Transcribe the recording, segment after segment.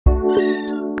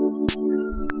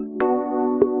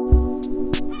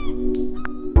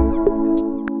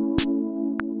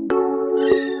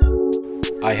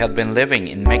I had been living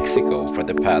in Mexico for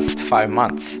the past 5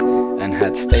 months and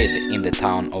had stayed in the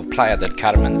town of Playa del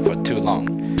Carmen for too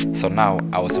long, so now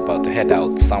I was about to head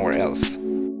out somewhere else.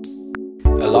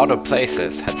 A lot of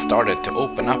places had started to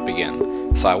open up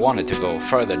again, so I wanted to go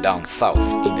further down south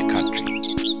in the country.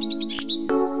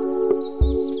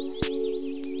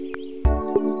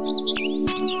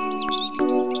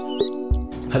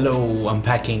 Hello, I'm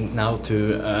packing now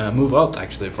to move out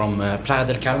actually from Playa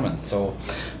del Carmen, so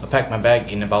I packed my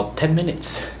bag in about 10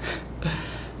 minutes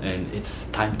and it's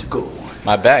time to go.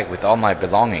 My bag with all my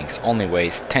belongings only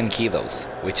weighs 10 kilos,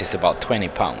 which is about 20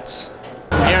 pounds.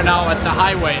 I'm here now at the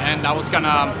highway and I was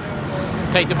gonna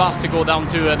take the bus to go down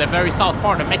to the very south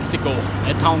part of Mexico,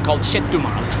 a town called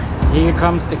Chetumal. Here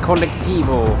comes the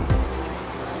Colectivo.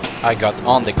 I got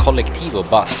on the Colectivo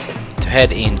bus to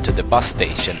head into the bus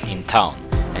station in town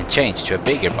and change to a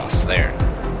bigger bus there.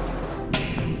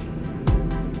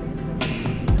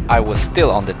 I was still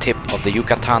on the tip of the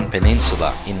Yucatan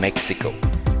Peninsula in Mexico,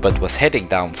 but was heading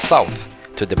down south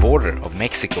to the border of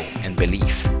Mexico and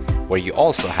Belize, where you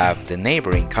also have the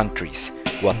neighboring countries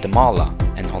Guatemala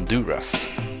and Honduras.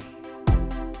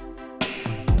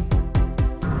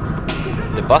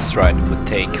 The bus ride would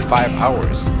take 5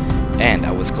 hours, and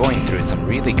I was going through some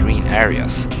really green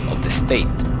areas of the state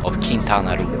of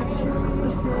Quintana Roo.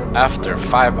 After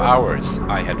 5 hours,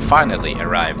 I had finally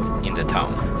arrived in the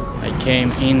town. I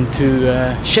came into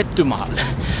Chetumal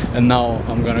and now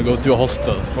I'm gonna go to a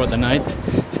hostel for the night.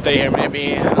 Stay here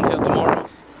maybe until tomorrow.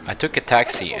 I took a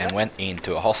taxi and went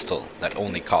into a hostel that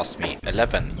only cost me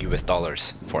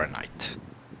 $11 for a night.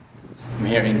 I'm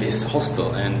here in this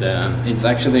hostel and it's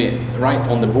actually right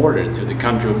on the border to the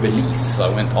country of Belize, so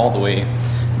I went all the way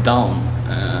down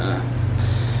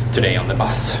today on the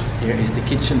bus. Here is the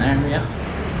kitchen area.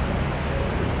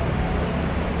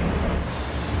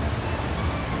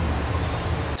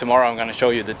 Tomorrow I'm going to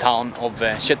show you the town of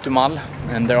Chetumal,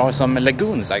 and there are some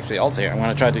lagoons actually also here. I'm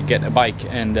going to try to get a bike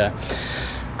and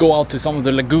go out to some of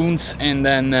the lagoons, and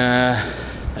then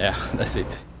yeah, that's it.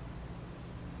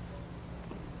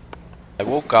 I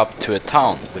woke up to a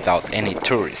town without any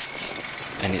tourists,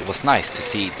 and it was nice to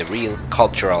see the real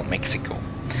cultural Mexico.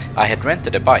 I had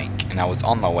rented a bike and I was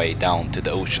on my way down to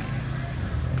the ocean.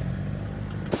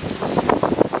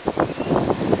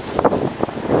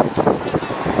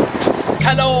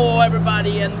 Hello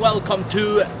everybody and welcome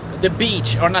to the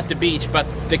beach, or not the beach, but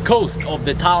the coast of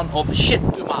the town of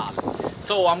Chetumal.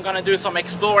 So I'm gonna do some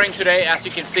exploring today. As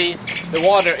you can see, the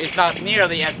water is not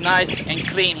nearly as nice and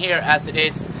clean here as it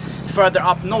is further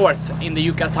up north in the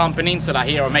Yucatan Peninsula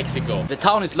here of Mexico. The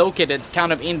town is located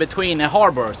kind of in between a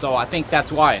harbor, so I think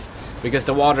that's why, because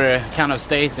the water kind of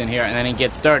stays in here and then it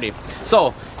gets dirty.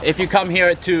 So if you come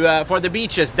here to for the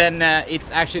beaches, then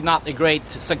it's actually not a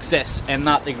great success and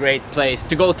not a great place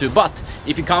to go to. But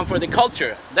if you come for the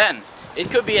culture, then it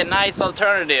could be a nice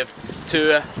alternative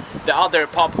to the other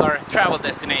popular travel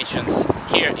destinations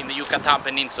here in the Yucatan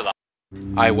Peninsula.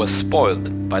 I was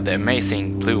spoiled by the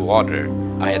amazing blue water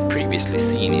I had previously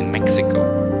seen in Mexico,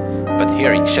 but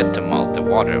here in Chetumal the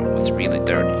water was really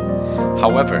dirty.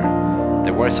 However,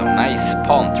 there were some nice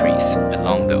palm trees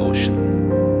along the ocean.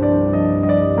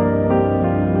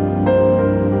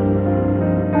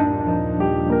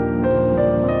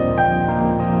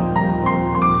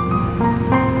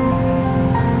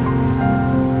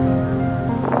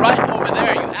 Right over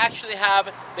there you actually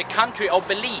have the country of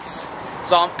Belize.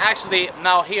 So I'm actually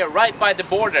now here right by the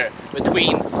border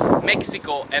between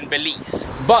Mexico and Belize.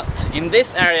 But in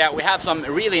this area we have some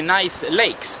really nice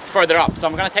lakes further up. So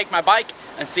I'm gonna take my bike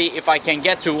and see if I can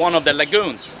get to one of the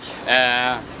lagoons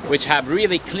which have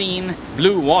really clean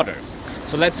blue water.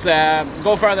 So let's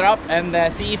go further up and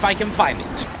see if I can find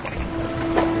it.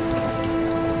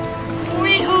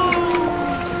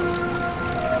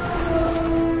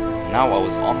 Now I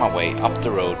was on my way up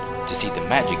the road to see the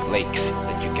magic lakes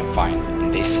that you can find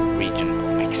in this region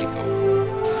of Mexico.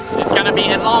 It's gonna be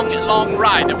a long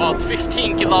ride, about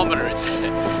 15 kilometers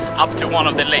up to one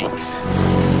of the lakes.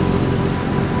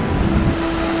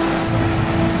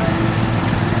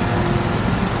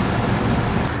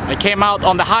 I came out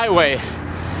on the highway.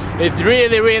 It's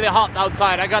really hot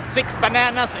outside. I got 6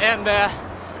 bananas and a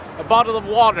bottle of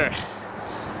water.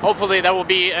 Hopefully that will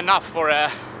be enough for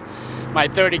my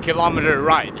 30-kilometer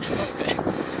ride.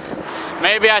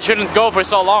 Maybe I shouldn't go for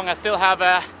so long. I still have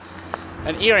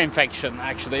an ear infection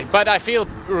actually, but I feel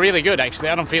really good actually.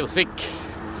 I don't feel sick.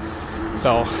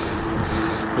 So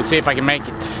let's see if I can make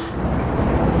it.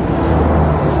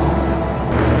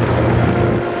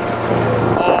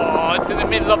 Oh, it's in the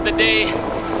middle of the day.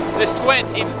 The sweat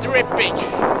is dripping.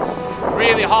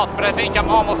 Really hot, but I think I'm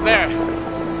almost there.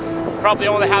 Probably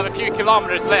only have a few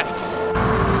kilometers left.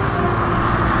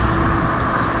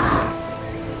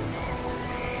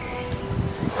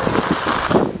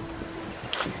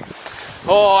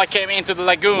 Oh, I came into the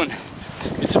lagoon.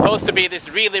 It's supposed to be this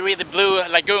really blue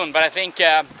lagoon, but I think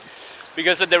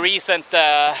because of the recent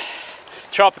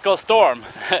tropical storm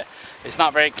it's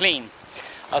not very clean.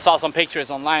 I saw some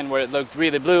pictures online where it looked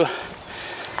really blue,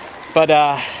 but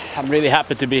I'm really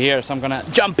happy to be here, so I'm gonna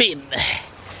jump in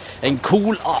and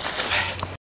cool off.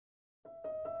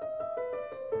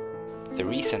 The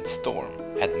recent storm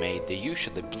had made the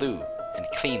usually blue and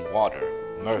clean water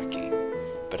murky,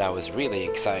 but I was really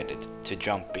excited to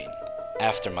jump in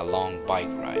after my long bike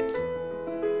ride.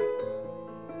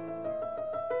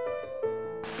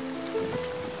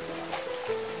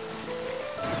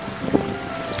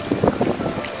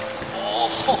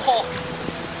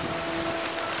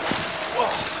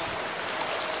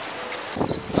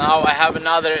 Now I have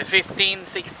another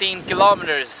 15-16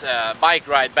 kilometers bike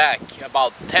ride back,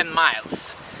 about 10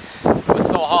 miles. It was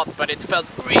so hot, but it felt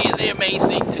really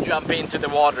amazing to jump into the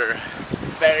water.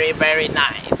 Very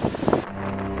nice.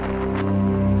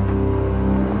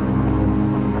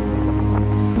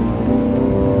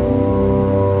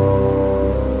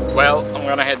 Well, I'm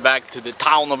gonna head back to the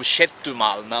town of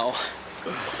Chetumal now.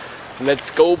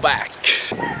 Let's go back.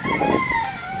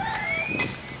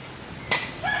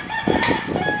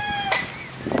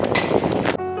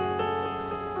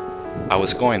 I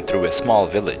was going through a small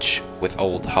village with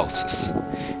old houses,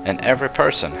 and every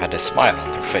person had a smile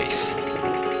on their face.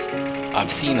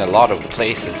 I've seen a lot of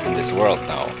places in this world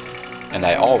now, and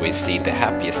I always see the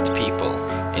happiest people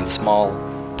in small,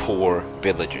 poor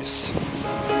villages.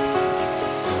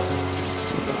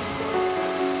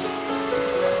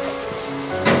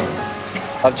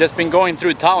 I've just been going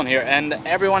through town here and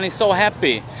everyone is so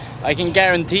happy. I can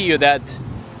guarantee you that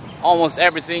almost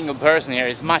every single person here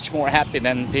is much more happy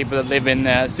than people that live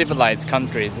in civilized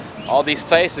countries. All these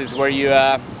places where you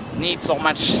need so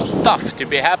much stuff to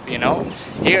be happy, you know.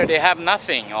 Here they have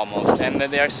nothing almost, and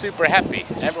they are super happy.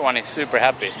 Everyone is super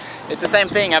happy. It's the same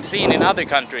thing I've seen in other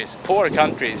countries or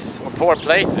poor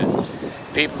places.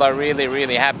 People are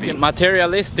really happy.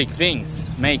 Materialistic things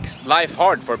makes life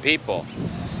hard for people,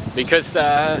 because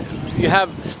you have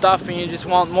stuff and you just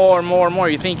want more and more.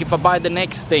 You think, if I buy the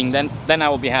next thing, then I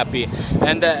will be happy.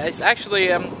 And it's actually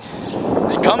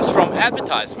it comes from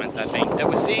advertisement, I think, that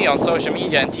we see on social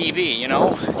media and TV, you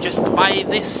know. Just buy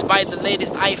this, buy the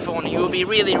latest iPhone, you will be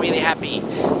really happy.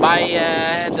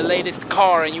 Buy the latest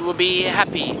car and you will be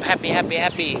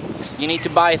happy. You need to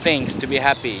buy things to be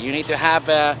happy. You need to have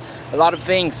a lot of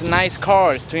things, nice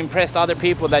cars, to impress other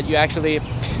people that you actually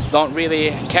don't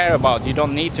really care about. You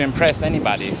don't need to impress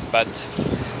anybody, but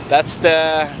that's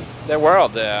the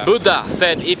world. Buddha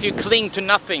said, if you cling to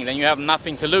nothing, then you have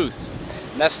nothing to lose.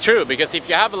 That's true, because if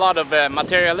you have a lot of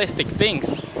materialistic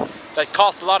things that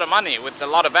cost a lot of money with a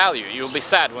lot of value, you'll be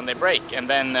sad when they break, and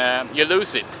then you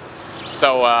lose it.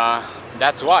 So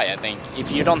that's why I think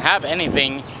if you don't have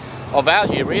anything of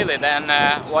value really, then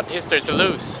what is there to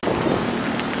lose?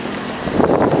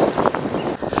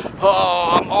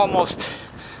 Oh, I'm almost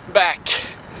back.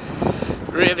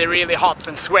 Really hot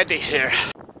and sweaty here.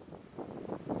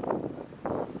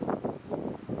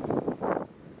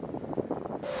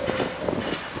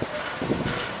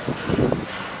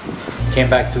 Came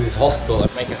back to this hostel.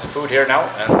 I'm making some food here now,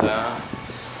 and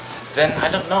then I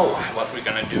don't know what we're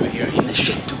gonna do here in the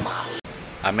Chetumal.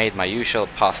 I made my usual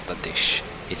pasta dish.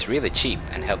 It's really cheap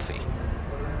and healthy.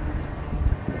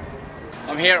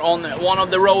 I'm here on one of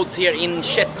the roads here in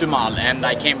Chetumal, and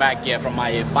I came back from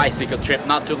my bicycle trip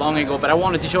not too long ago, but I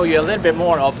wanted to show you a little bit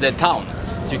more of the town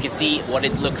so you can see what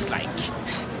it looks like.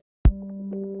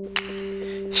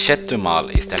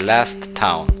 Chetumal is the last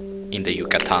town in the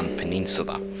Yucatan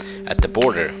Peninsula at the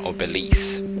border of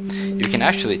Belize. You can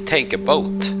actually take a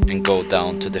boat and go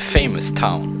down to the famous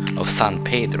town of San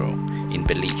Pedro in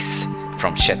Belize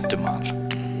from Chetumal.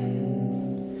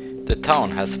 The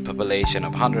town has a population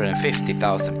of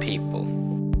 150,000 people.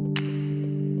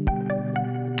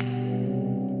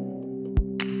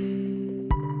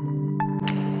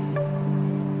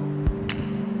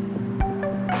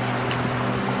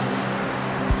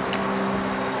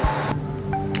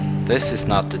 This is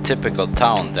not the typical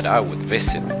town that I would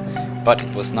visit, but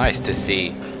it was nice to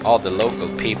see all the local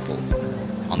people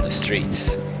on the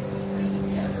streets.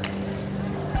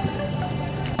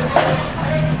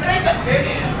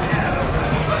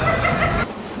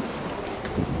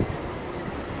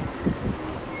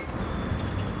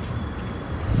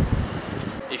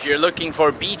 If you're looking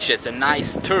for beaches and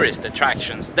nice tourist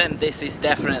attractions, then this is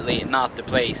definitely not the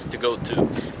place to go to.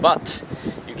 But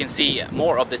you can see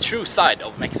more of the true side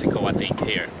of Mexico, I think,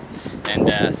 here.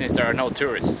 And since there are no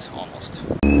tourists almost.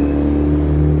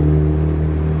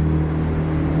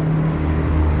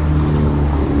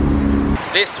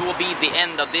 This will be the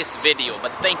end of this video,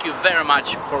 but thank you very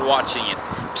much for watching it.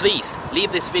 Please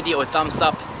leave this video a thumbs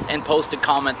up and post a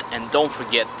comment, and don't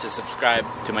forget to subscribe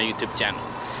to my YouTube channel.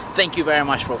 Thank you very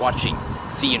much for watching.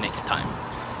 See you next time.